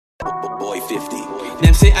Boy 50.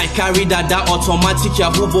 Them say I carry that automatic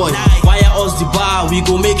Yahoo boy. Wire us the bar, we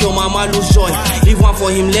go make your mama lose joy. Leave one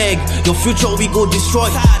for him leg, your future we go destroy.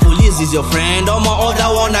 Police is your friend, all my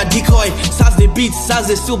other one a decoy. Saz the beat, Saz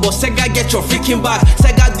the still, but Sega get your freaking back.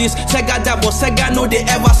 Sega this, Sega that, but Sega know they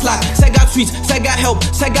ever slack. Sega tweet, Sega help,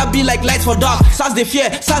 Sega be like light for dark. Saz the fear,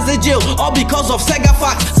 Saz the jail, all because of Sega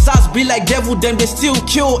fact. Saz be like devil, them they still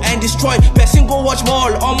kill and destroy. Person go watch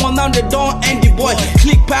more, all now they don't end the boy.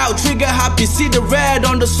 Click pow, trigger happy, see the red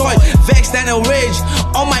on the soil. Vexed and enraged,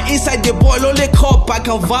 on my inside the boil. Only cup I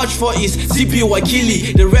can vouch for is CP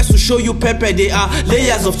Wakili. The rest will show you pepper, they are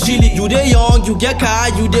layers of chili. You they young, you get car,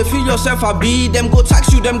 you they feel yourself a beat. Them go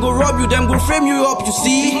tax you, them go rob you, them go frame you up, you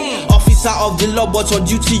see. Officer of the law, but on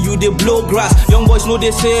duty you they blow grass. Young boys know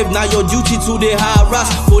they save, now your duty to they harass.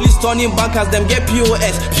 Police turning bankers, them get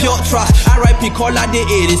POS, pure trust. RIP caller day,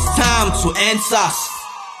 it is time to end SARS.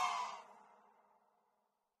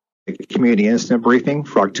 Community incident briefing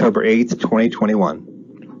for October 8th, 2021.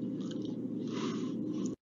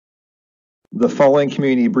 The following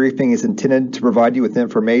community briefing is intended to provide you with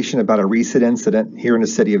information about a recent incident here in the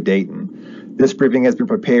city of Dayton. This briefing has been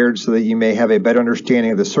prepared so that you may have a better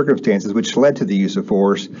understanding of the circumstances which led to the use of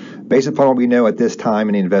force based upon what we know at this time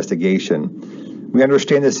in the investigation. We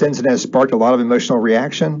understand this incident has sparked a lot of emotional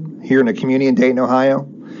reaction here in the community in Dayton, Ohio,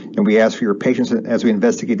 and we ask for your patience as we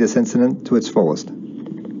investigate this incident to its fullest.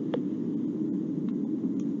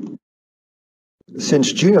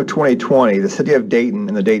 Since June of 2020, the City of Dayton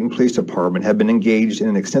and the Dayton Police Department have been engaged in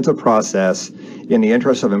an extensive process in the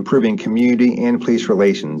interest of improving community and police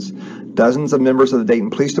relations. Dozens of members of the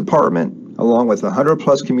Dayton Police Department, along with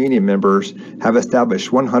 100+ community members, have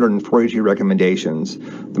established 142 recommendations.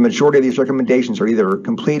 The majority of these recommendations are either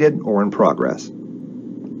completed or in progress.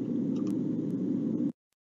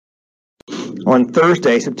 On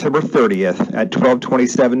Thursday, September 30th at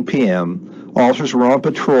 12:27 p.m., officers were on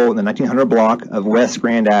patrol in the 1900 block of West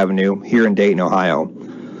Grand Avenue here in Dayton, Ohio.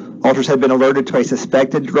 Officers had been alerted to a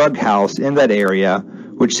suspected drug house in that area,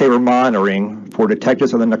 which they were monitoring for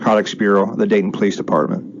detectives of the Narcotics Bureau of the Dayton Police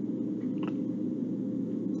Department.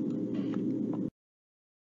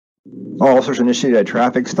 Officers initiated a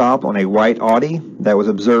traffic stop on a white Audi that was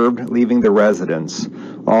observed leaving the residence.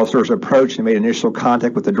 Officers approached and made initial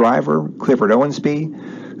contact with the driver, Clifford Owensby,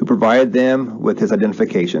 who provided them with his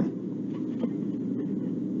identification.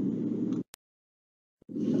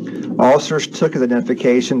 Officers took his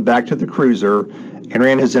identification back to the cruiser and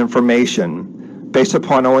ran his information. Based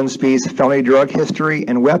upon Owensby's felony drug history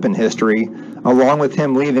and weapon history, along with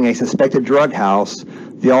him leaving a suspected drug house,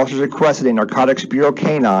 the officers requested a Narcotics Bureau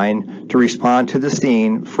canine to respond to the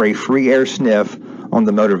scene for a free air sniff on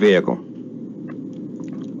the motor vehicle.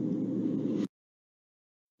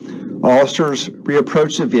 Officers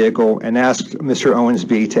reapproached the vehicle and asked Mr.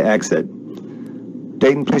 Owensby to exit.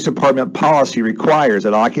 Dayton Police Department policy requires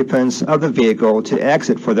that occupants of the vehicle to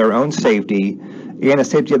exit for their own safety and the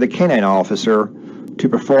safety of the canine officer to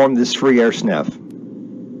perform this free air sniff.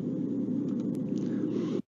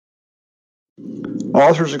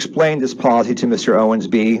 Officers explained this policy to Mr.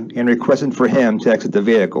 Owensby and requested for him to exit the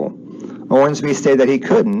vehicle. Owensby stated that he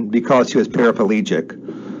couldn't because he was paraplegic.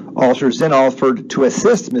 Officers then offered to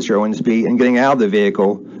assist Mr. Owensby in getting out of the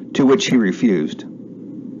vehicle, to which he refused.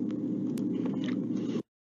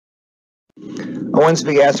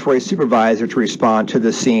 Owensby asked for a supervisor to respond to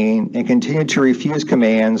the scene and continued to refuse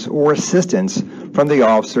commands or assistance from the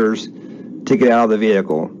officers to get out of the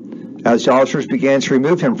vehicle. As the officers began to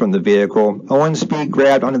remove him from the vehicle, Owensby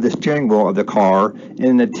grabbed onto the steering wheel of the car in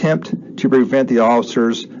an attempt to prevent the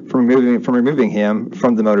officers from removing him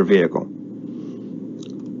from the motor vehicle.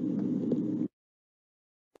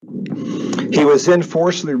 He was then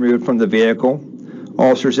forcibly removed from the vehicle.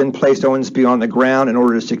 Officers then placed Owensby on the ground in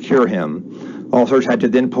order to secure him. Officers had to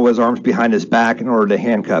then pull his arms behind his back in order to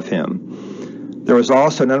handcuff him. There was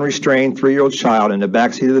also an unrestrained 3-year-old child in the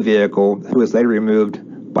backseat of the vehicle who was later removed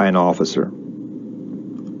by an officer.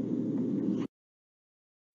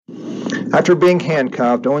 After being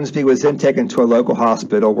handcuffed, Owensby was then taken to a local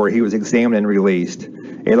hospital where he was examined and released.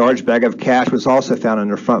 A large bag of cash was also found in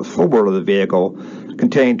the front floorboard of the vehicle,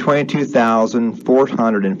 containing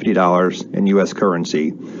 $22,450 in U.S.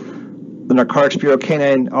 currency. The Narcotics Bureau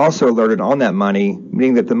canine also alerted on that money,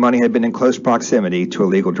 meaning that the money had been in close proximity to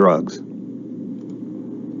illegal drugs.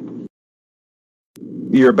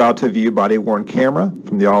 You're about to view body-worn camera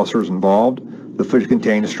from the officers involved. The footage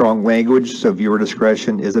contains strong language, so viewer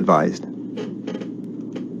discretion is advised.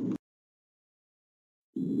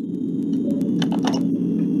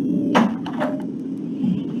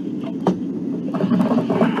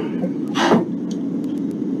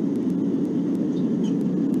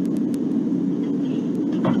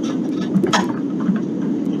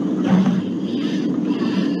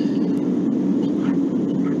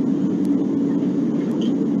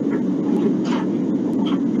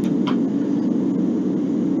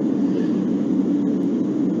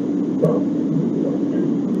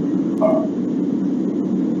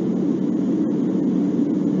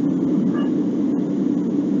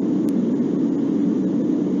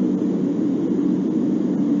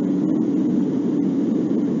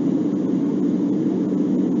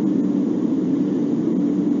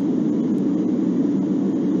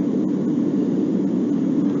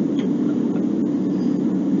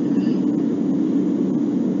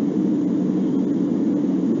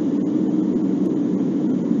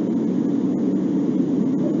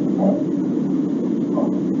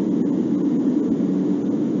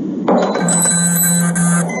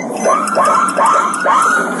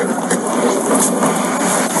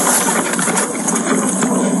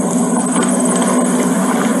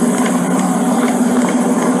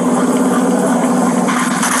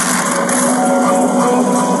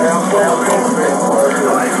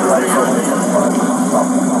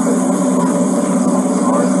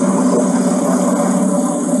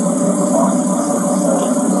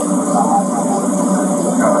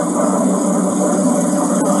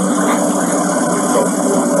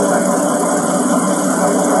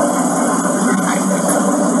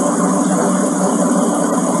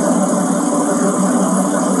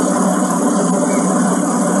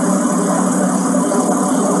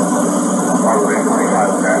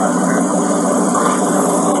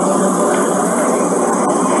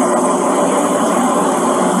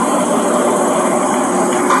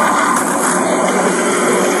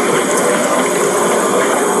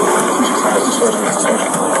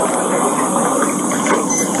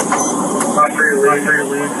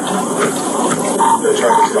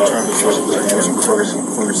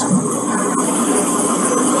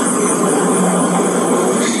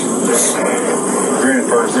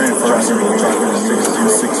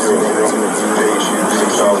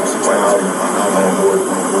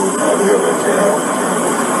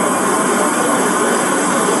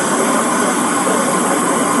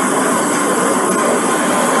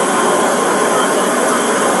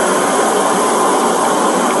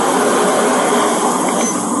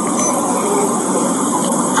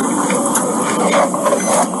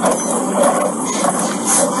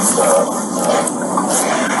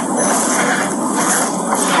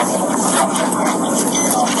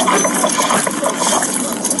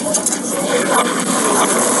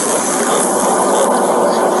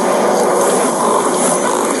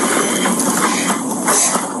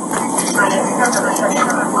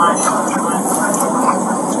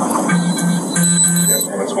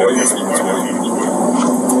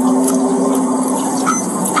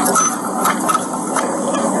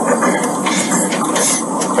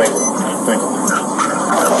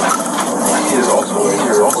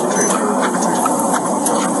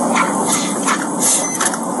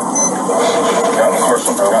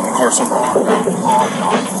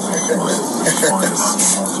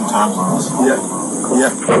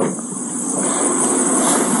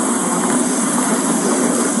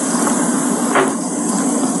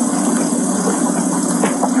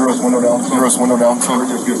 Window down, son.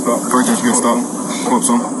 Breakers get stopped. Breakers get stopped. Pull up,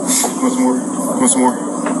 son. Once more. Once more.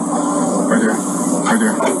 Right there. Right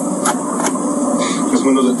there. This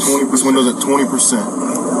window's at 20%. This window's at 20%.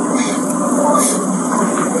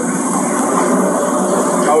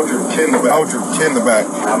 How old your kid in the back? How old your kid in the back?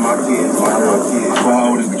 I'm my kid. Well,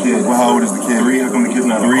 how old is the kid? Well, how old is the kid? 3. How come the kid's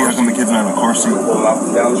not in a car seat? 3. How come the kid's not in a car seat? Well,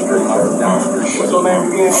 I'm down the street. What's your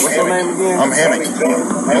name again? What's your name again? I'm Hammock.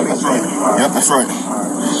 Yep, that's right. Yep, that's right.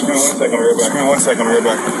 Screen 1 second, I'll be right back. Screen 1 second, I'll be right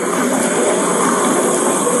back.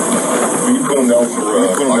 When you put him down for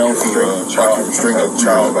child restraint,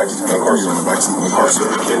 child back in the car seat. In the back seat, in the car seat.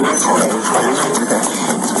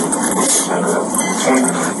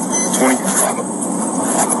 20.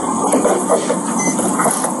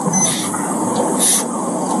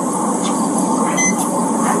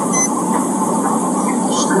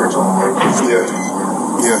 Yeah.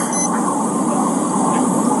 Yeah.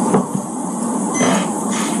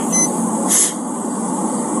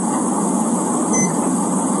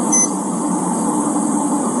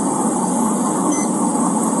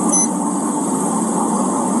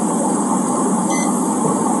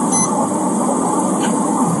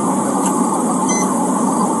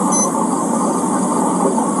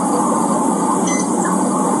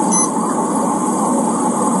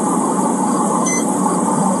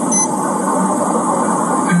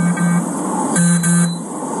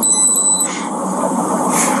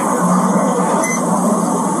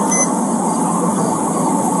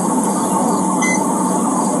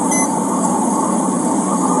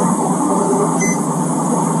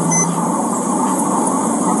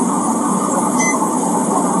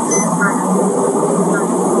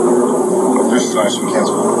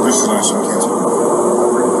 not shit cancel.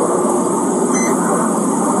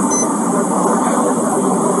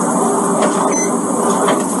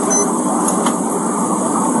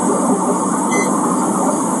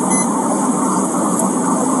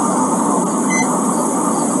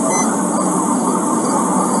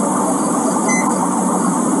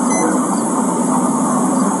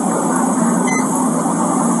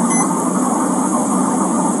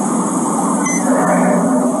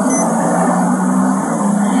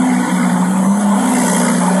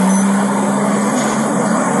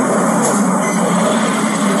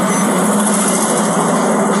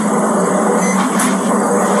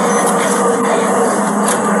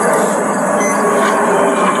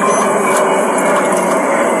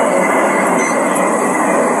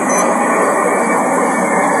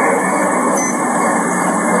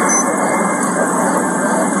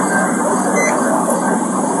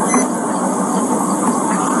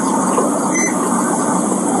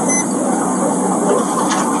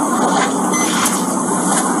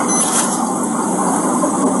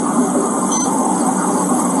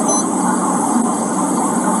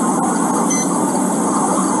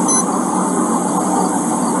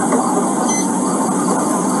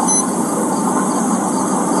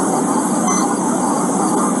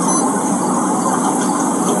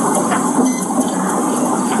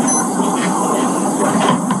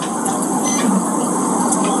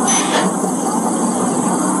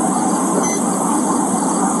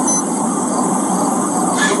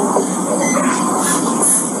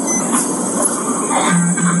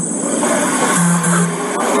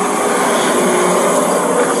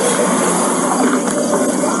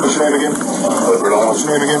 What's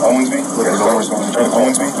your name again? Owensby.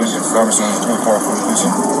 Owensby. Robertson, turn the car for me, please.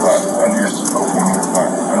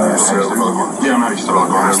 Yeah, I'm out of the car.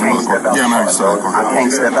 Yeah, I'm out of the car. I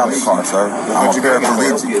can't step out the car, sir. I'm a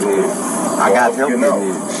paraplegic. I got help getting out.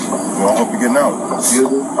 Well, I'll help you getting out.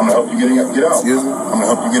 I'm gonna help you getting out. Get out. Excuse me? I'm gonna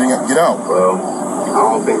help you getting out. Get out. Well, I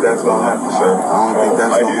don't think that's gonna happen, sir. I don't think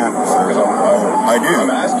that's gonna happen, sir. I do. I'm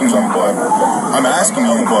asking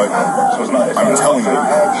you, but I'm telling you.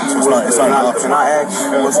 So it's not an option. Can I ask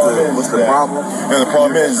what's the problem? Yeah, the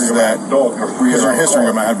problem is that because your history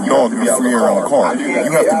of having a dog in the free air on the car,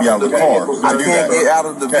 you have to be out of the car. I can't get out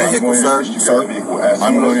of the vehicle, sir. Sir,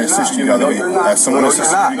 I'm going to assist you out of the vehicle. As someone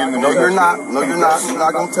assist you to get in the vehicle. No, you're not. No, you're not. You're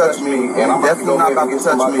not gonna touch me, and I'm definitely not about to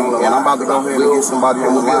touch me. And I'm about to go ahead and get somebody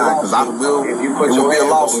on the line because I will. It will be a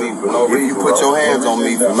lawsuit if you put your hands on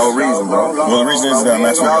me for no reason, bro. Well, the reason is that I'm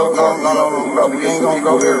asking you. No. We ain't gonna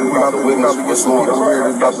go there. We about to get some people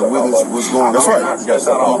here that's about to witness what's going on. That's right.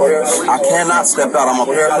 I cannot step out. I'm a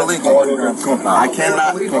paraplegic. I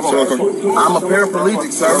cannot. I'm a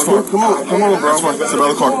paraplegic, sir. Come on, bro. Step out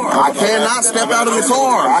of the car. I cannot step out of the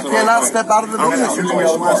car. I cannot step out of the vehicle.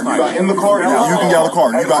 You got in the car. You can get out of the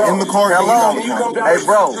car. You got in the car. Hello. Hey,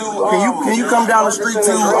 bro. Can you come down the street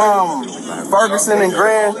to Ferguson and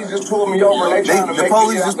Grand? The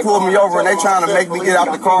police just pulled me over and they trying to make me get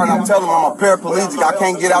out the car, and I'm telling them I'm a paraplegic. I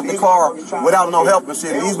can't get out the car without no help and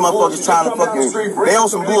shit. And these motherfuckers trying to they on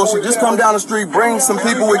some bullshit. Just come down the street, bring some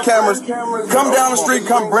people with cameras. Come down the street,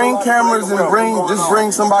 bring cameras and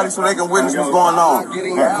bring somebody so they can witness what's going on.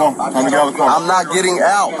 Come on, time to get out of the car. I'm not getting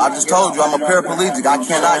out. I just told you I'm a paraplegic. I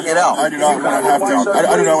cannot get out. I do not have to.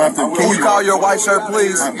 I do not have to. Can you call your white shirt,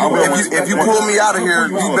 please? If you pull me out of here,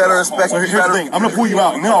 you better expect. So here's the thing. I'm gonna pull you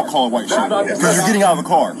out and then I'll call a white shirt because you're getting out of the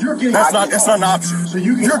car. That's not an option.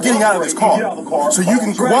 You're getting out of this car, so you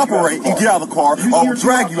can cooperate and get out of the car. I'll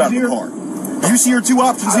drag you out of the car. You see your two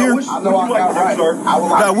options here? I know I got right.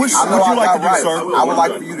 Now, what would you like to do, sir? I would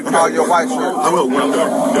like for you to call your white shirt. I will. Get out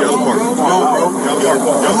of the car.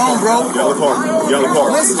 Come on, bro. Get out of the car. Get out of the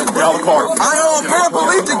car. Listen. Get out of the car. I am a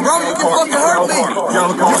paraplegic, bro. You can fucking hurt me. Get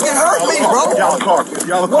out of the car. You can hurt me, bro. Get out of the car. Get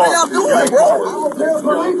out of the car. What are y'all doing, bro? I'm a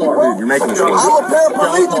paraplegic, bro. You're making this one. I'm a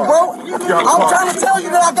paraplegic, bro. I'm trying to tell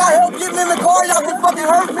you that I got help getting in the car. Y'all can fucking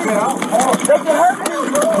hurt me. They can hurt me,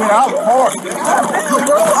 bro. Get out of the car. Damn,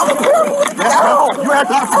 bro. I'm a paraplegic. Ow. You have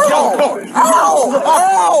to get out of the car.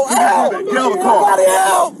 Ow. Get out of the car. Somebody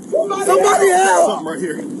help. Somebody help. Something right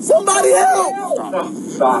here. Somebody help.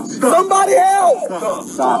 Stop. Somebody help.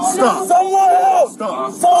 Stop. Someone help.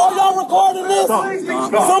 Stop. So are y'all recording this? Stop.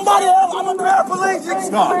 Somebody help. I'm a paraplegic.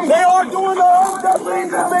 Stop. They are doing the help that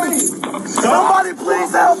please me. Somebody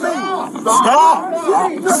please help me. Stop.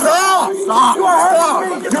 Stop. Stop. You are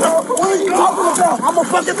hurting me. What are you talking about? I'm a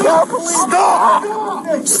fucking paraplegic. Stop.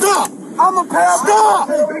 Stop. I'm a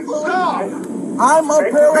paraplegic. Stop. I'm a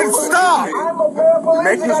paraplegic. Stop. I'm a You're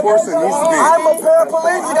making this worse than it needs to be. I'm a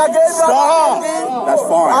paraplegic. I gave y'all Stop. That's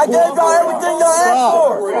fine. I gave y'all everything y'all asked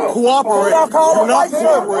for. Cooperate. Can y'all call You're the not white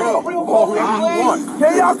shirt? cooperating. Call whoever you want.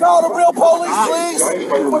 Can y'all call the real police,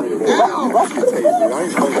 please?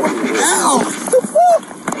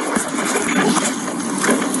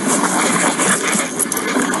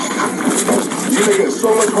 You're making it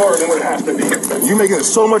so much harder than what it has to be. You're making it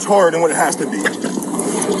so much harder than what it has to be.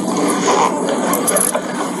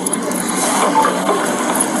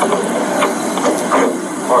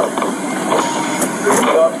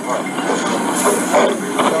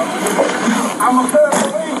 I'm a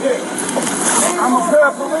paraplegic. I'm a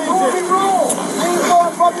paraplegic. Doing me wrong. These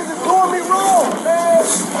motherfuckers is doing me wrong, man.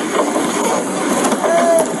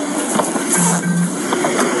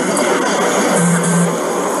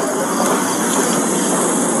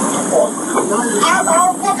 I'm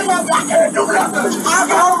all fucking like I can't do nothing.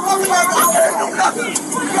 I'm all fucking like I can't do nothing.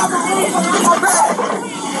 You got the rules on my back.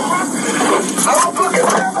 I'm a fucking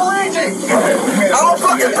paraplegic. I'm a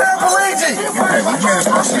fucking paraplegic.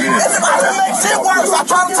 It's about to make shit worse. I'm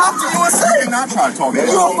trying to talk to you and say. You're not trying to talk to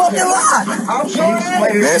me. You a fucking lie. I'm sure it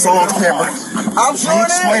is. Man, it's all on camera. I'm sure He it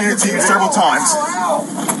is. explained it to you several times.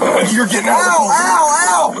 You're getting out of the car.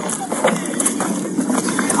 Ow.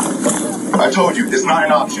 I told you, it's not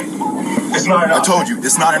an option. It's not an option. I told you,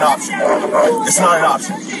 it's not an option. It's not an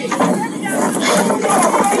option.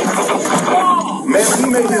 Ma'am, he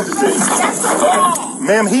made his decision.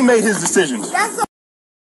 Ma'am, he made his decisions.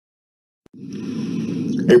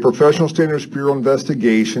 A Professional Standards Bureau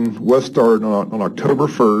investigation was started on October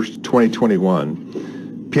 1st,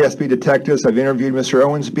 2021. PSB detectives have interviewed Mr.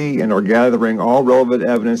 Owensby and are gathering all relevant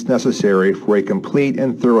evidence necessary for a complete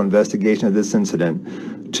and thorough investigation of this incident,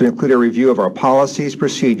 to include a review of our policies,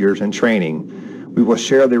 procedures, and training. We will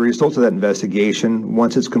share the results of that investigation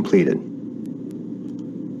once it's completed.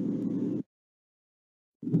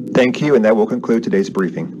 Thank you, and that will conclude today's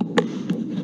briefing.